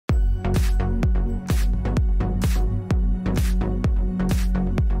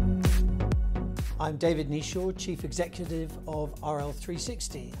I'm David Neeshaw, Chief Executive of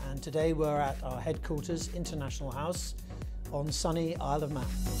ALL1, and today we're at our headquarters, International House, on sunny Isle of Man.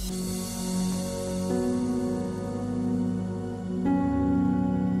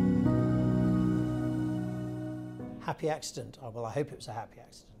 Happy accident. Oh, well, I hope it was a happy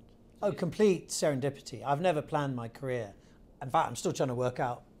accident. Oh, complete serendipity. I've never planned my career. In fact, I'm still trying to work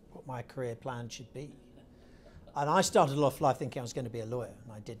out what my career plan should be. And I started off life thinking I was going to be a lawyer.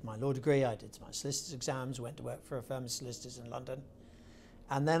 And I did my law degree, I did my solicitor's exams, went to work for a firm of solicitors in London.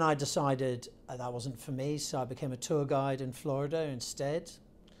 And then I decided that wasn't for me, so I became a tour guide in Florida instead.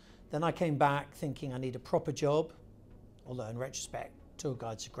 Then I came back thinking I need a proper job, although in retrospect, tour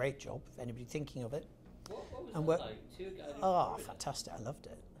guide's a great job, if anybody thinking of it. What was that like, tour guide in Oh, Florida? fantastic, I loved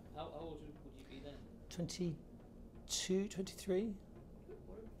it. How old would you be then? 22, 23?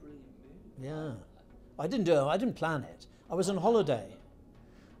 What a brilliant move. Yeah. I didn't plan it. I was on holiday.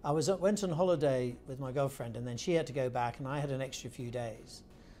 Went on holiday with my girlfriend, and then she had to go back and I had an extra few days.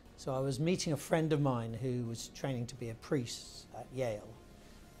 So I was meeting a friend of mine who was training to be a priest at Yale.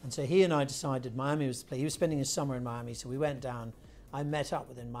 And so he and I decided Miami was the place. He was spending his summer in Miami, so we went down. I met up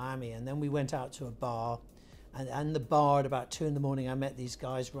with him in Miami, and then we went out to a bar. And the bar at about 2 in the morning, I met these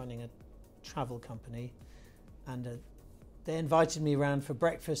guys running a travel company. And they invited me around for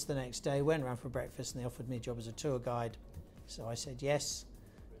breakfast the next day, went around for breakfast, and they offered me a job as a tour guide. So I said yes.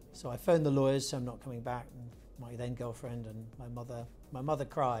 So I phoned the lawyers, so I'm not coming back, and my then girlfriend and my mother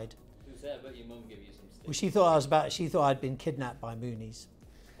cried. Who said about your mum give you some stick? Well, she thought I'd been kidnapped by Moonies.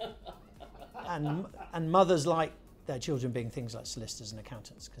 and mothers like their children being things like solicitors and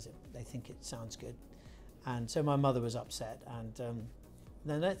accountants because they think it sounds good. And so my mother was upset, and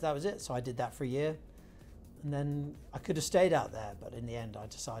then that was it. So I did that for a year. And then I could have stayed out there, but in the end I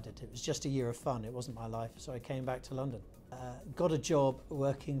decided it was just a year of fun, it wasn't my life, so I came back to London. Got a job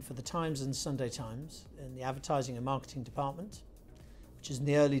working for the Times and Sunday Times in the advertising and marketing department, which is in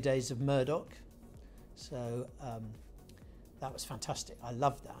the early days of Murdoch. So that was fantastic, I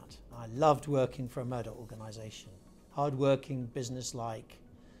loved that. I loved working for a Murdoch organisation. Hard-working, business-like,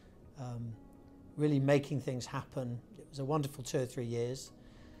 really making things happen. It was a wonderful 2 or 3 years.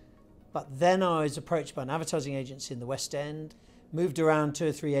 But then I was approached by an advertising agency in the West End, moved around 2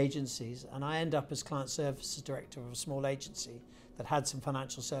 or 3 agencies, and I ended up as client services director of a small agency that had some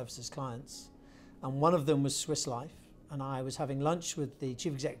financial services clients. And one of them was Swiss Life, and I was having lunch with the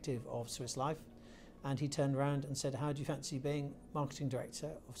chief executive of Swiss Life, and he turned around and said, "How do you fancy being marketing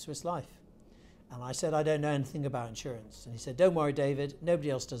director of Swiss Life?" And I said, "I don't know anything about insurance." And he said, "Don't worry, David, nobody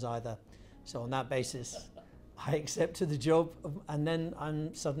else does either." So on that basis, I accepted the job, and then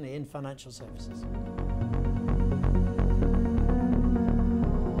I'm suddenly in financial services.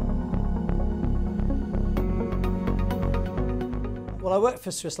 Well, I worked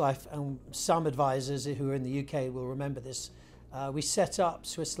for Swiss Life, and some advisors who are in the UK will remember this. We set up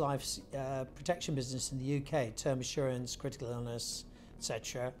Swiss Life's protection business in the UK, term assurance, critical illness,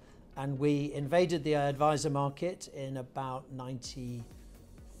 etc. And we invaded the advisor market in about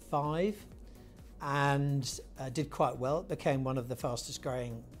 95. And did quite well. It became one of the fastest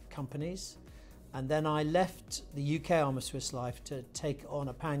growing companies. And then I left the UK arm of Swiss Life to take on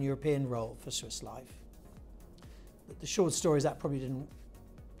a pan-European role for Swiss Life. But the short story is that probably didn't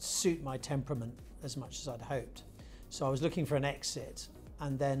suit my temperament as much as I'd hoped. So I was looking for an exit,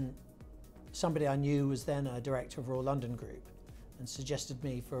 and then somebody I knew was then a director of Royal London Group and suggested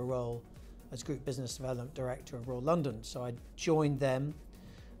me for a role as Group Business Development Director of Royal London. So I joined them.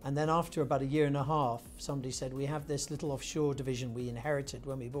 And then after about a year and a half, somebody said, "We have this little offshore division we inherited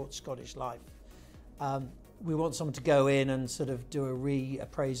when we bought Scottish Life. We want someone to go in and sort of do a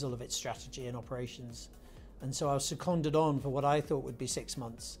reappraisal of its strategy and operations." And so I was seconded on for what I thought would be 6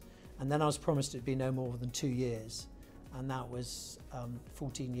 months. And then I was promised it'd be no more than 2 years. And that was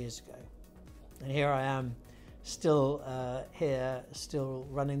 14 years ago. And here I am, still here, still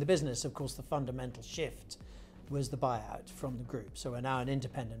running the business. Of course, the fundamental shift was the buyout from the group. So we're now an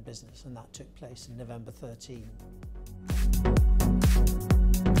independent business, and that took place in November 13.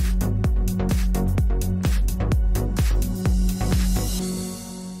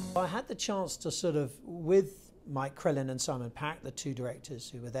 I had the chance to sort of, with Mike Crellin and Simon Pack, the 2 directors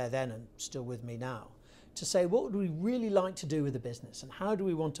who were there then and still with me now, to say what would we really like to do with the business and how do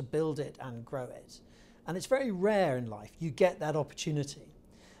we want to build it and grow it. And it's very rare in life you get that opportunity.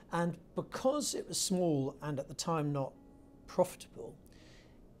 And because it was small and at the time not profitable,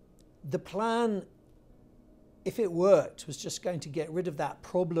 the plan, if it worked, was just going to get rid of that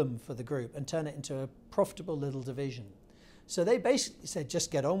problem for the group and turn it into a profitable little division. So they basically said, just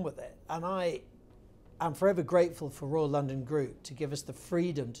get on with it. And I I'm forever grateful for Royal London Group to give us the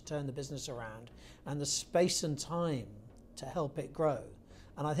freedom to turn the business around and the space and time to help it grow.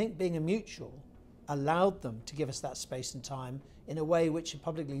 And I think being a mutual allowed them to give us that space and time in a way which a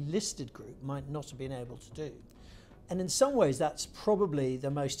publicly listed group might not have been able to do. And in some ways, that's probably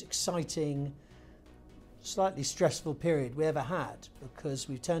the most exciting, slightly stressful period we ever had, because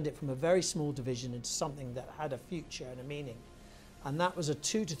we've turned it from a very small division into something that had a future and a meaning. And that was a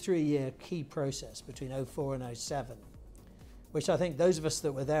 2 to 3 year key process between 04 and 07, which I think those of us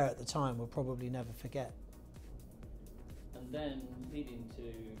that were there at the time will probably never forget. And then leading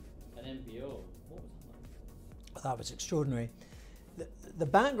to an MBO, what was that like? That was extraordinary. The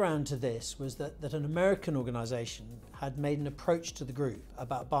background to this was that an American organisation had made an approach to the group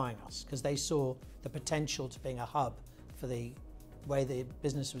about buying us, because they saw the potential to being a hub for the way the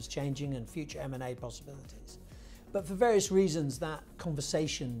business was changing and future M&A possibilities. But for various reasons, that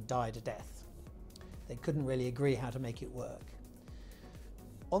conversation died a death. They couldn't really agree how to make it work.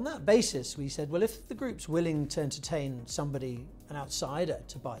 On that basis, we said, well, if the group's willing to entertain somebody, an outsider,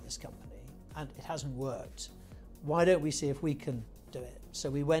 to buy this company, and it hasn't worked, why don't we see if we can do it? So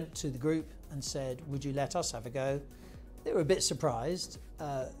we went to the group and said, would you let us have a go? They were a bit surprised,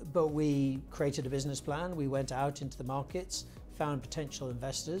 but we created a business plan. We went out into the markets, found potential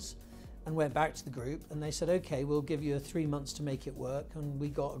investors, and went back to the group, and they said, okay, we'll give you 3 months to make it work. And we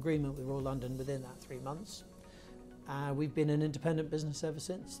got agreement with Royal London within that 3 months. We've been an independent business ever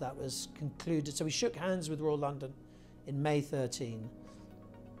since. That was concluded. So we shook hands with Royal London in May 13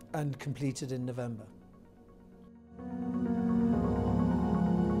 and completed in November.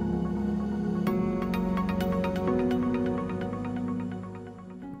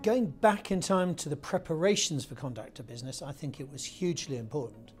 Going back in time to the preparations for conduct of business, I think it was hugely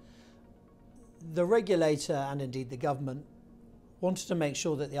important. The regulator and indeed the government wanted to make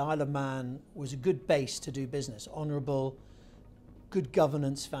sure that the Isle of Man was a good base to do business, honourable, good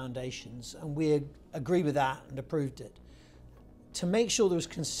governance foundations, and we agree with that and approved it. To make sure there was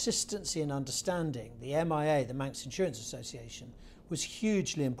consistency and understanding, the MIA, the Manx Insurance Association, was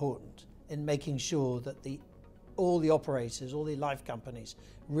hugely important in making sure that all the operators, all the life companies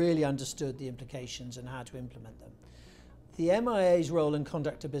really understood the implications and how to implement them. The MIA's role in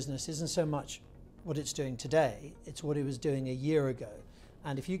conduct of business isn't so much what it's doing today, it's what it was doing a year ago.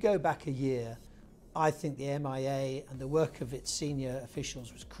 And if you go back a year, I think the MIA and the work of its senior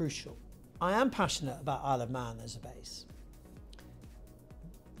officials was crucial. I am passionate about Isle of Man as a base,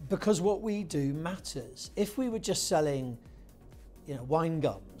 because what we do matters. If we were just selling, wine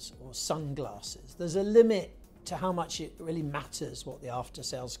gums or sunglasses, there's a limit to how much it really matters what the after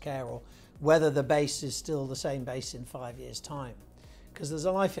sales care, or whether the base is still the same base in 5 years' time. Because there's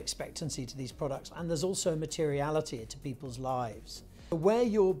a life expectancy to these products, and there's also a materiality to people's lives. Where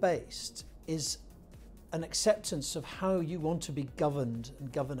you're based is an acceptance of how you want to be governed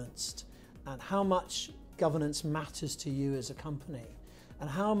and governanced, and how much governance matters to you as a company, and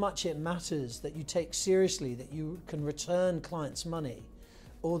how much it matters that you take seriously that you can return clients' money,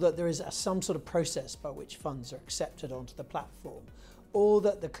 or that there is some sort of process by which funds are accepted onto the platform, or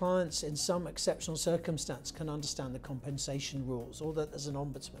that the clients in some exceptional circumstance can understand the compensation rules, or that there's an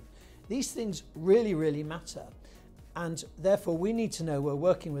ombudsman. These things really, really matter. And therefore we need to know we're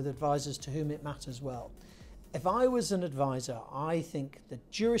working with advisors to whom it matters well. If I was an advisor, I think the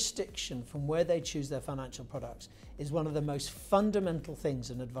jurisdiction from where they choose their financial products is one of the most fundamental things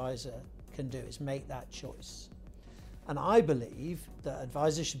an advisor can do, is make that choice. And I believe that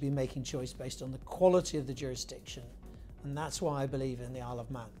advisors should be making choice based on the quality of the jurisdiction. And that's why I believe in the Isle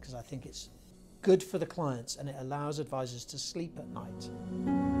of Man, because I think it's good for the clients and it allows advisors to sleep at night.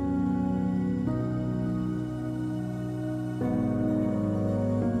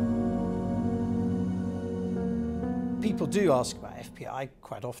 People do ask about FPI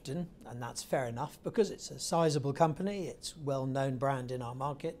quite often, and that's fair enough, because it's a sizable company, it's a well-known brand in our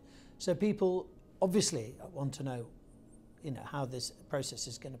market. So people obviously want to know, how this process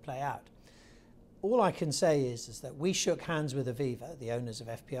is going to play out. All I can say is that we shook hands with Aviva, the owners of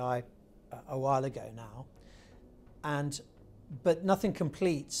FPI, a while ago now, but nothing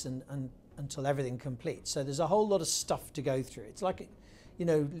completes until everything completes. So there's a whole lot of stuff to go through. It's like,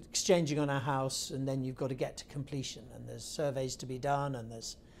 exchanging on a house, and then you've got to get to completion, and there's surveys to be done, and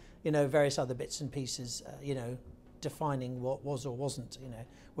there's, various other bits and pieces, defining what was or wasn't,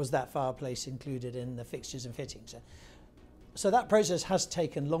 was that fireplace included in the fixtures and fittings. So that process has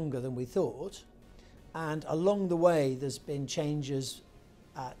taken longer than we thought. And along the way, there's been changes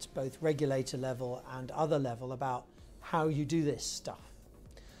at both regulator level and other level about how you do this stuff.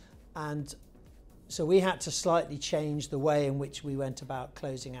 And so we had to slightly change the way in which we went about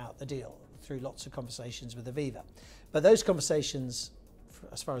closing out the deal. through lots of conversations with Aviva. But those conversations,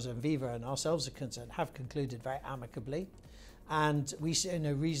 as far as Aviva and ourselves are concerned, have concluded very amicably. And we see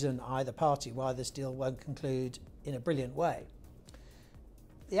no reason, either party, why this deal won't conclude in a brilliant way.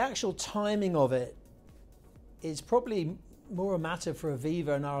 The actual timing of it is probably more a matter for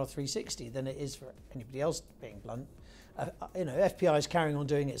Aviva and RL360 than it is for anybody else, being blunt. FPI is carrying on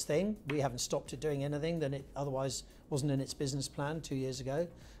doing its thing. We haven't stopped it doing anything that it otherwise wasn't in its business plan 2 years ago.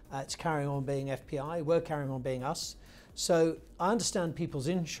 It's carrying on being FPI. We're carrying on being us. So I understand people's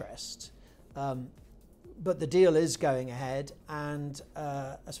interest, but the deal is going ahead. And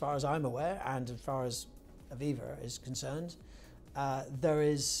as far as I'm aware, and as far as Aviva is concerned, there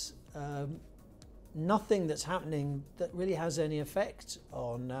is nothing that's happening that really has any effect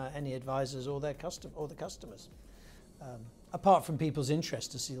on any advisors or the customers. Apart from people's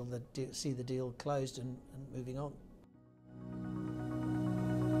interest to see the deal closed and moving on.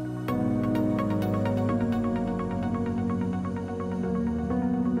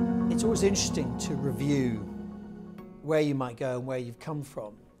 It's always interesting to review where you might go and where you've come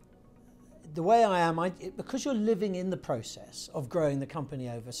from. The way I am, because you're living in the process of growing the company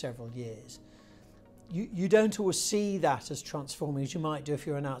over several years, you don't always see that as transforming as you might do if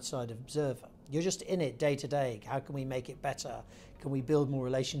you're an outside observer. You're just in it day to day. How can we make it better? Can we build more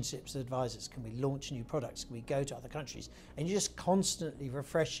relationships with advisors? Can we launch new products? Can we go to other countries? And you're just constantly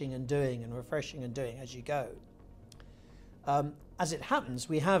refreshing and doing as you go. As it happens,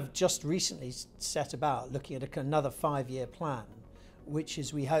 we have just recently set about looking at another 5-year plan, which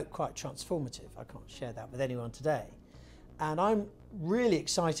is, we hope, quite transformative. I can't share that with anyone today. And I'm really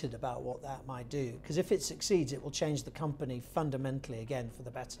excited about what that might do, because if it succeeds, it will change the company fundamentally again for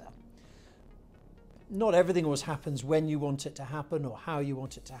the better. Not everything always happens when you want it to happen or how you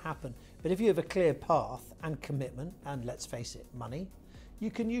want it to happen, but if you have a clear path and commitment, and let's face it, money,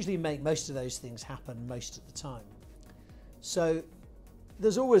 you can usually make most of those things happen most of the time. So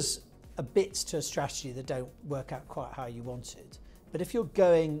there's always bits to a strategy that don't work out quite how you want it. But if you're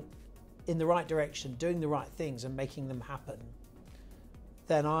going in the right direction, doing the right things and making them happen,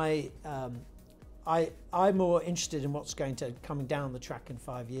 then I'm more interested in what's coming down the track in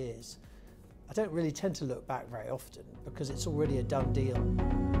 5 years. I don't really tend to look back very often because it's already a done deal.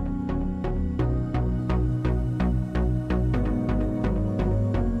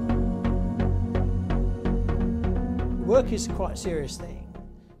 Work is quite a serious thing,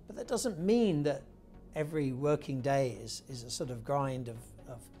 but that doesn't mean that every working day is a sort of grind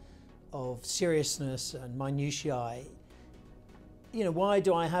of seriousness and minutiae. You know, why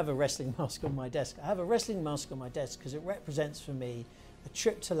do I have a wrestling mask on my desk? I have a wrestling mask on my desk because it represents for me a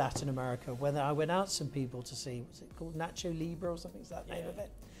trip to Latin America where I went out some people to see, what's it called, Nacho Libre or something, is that the name of it?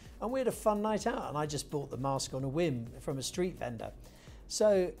 And we had a fun night out, and I just bought the mask on a whim from a street vendor.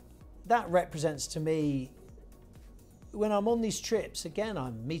 So that represents to me, when I'm on these trips, again,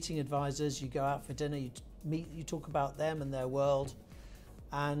 I'm meeting advisors, you go out for dinner, you talk about them and their world.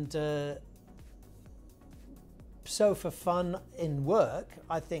 And so for fun in work,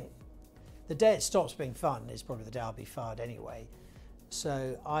 I think the day it stops being fun is probably the day I'll be fired anyway.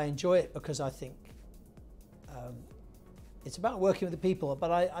 So I enjoy it because I think it's about working with the people.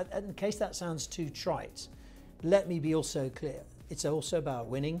 But in case that sounds too trite, let me be also clear. It's also about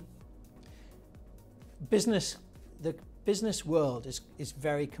winning. The business world is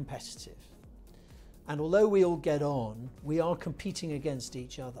very competitive. And although we all get on, we are competing against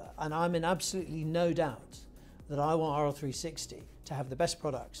each other. And I'm in absolutely no doubt that I want RL360 to have the best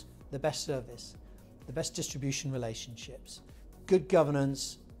products, the best service, the best distribution relationships, good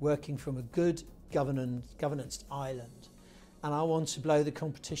governance, working from a good governance island. And I want to blow the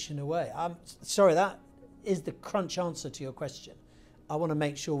competition away. I'm sorry, that is the crunch answer to your question. I want to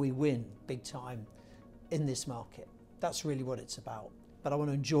make sure we win big time in this market. That's really what it's about. But I want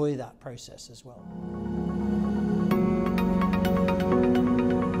to enjoy that process as well.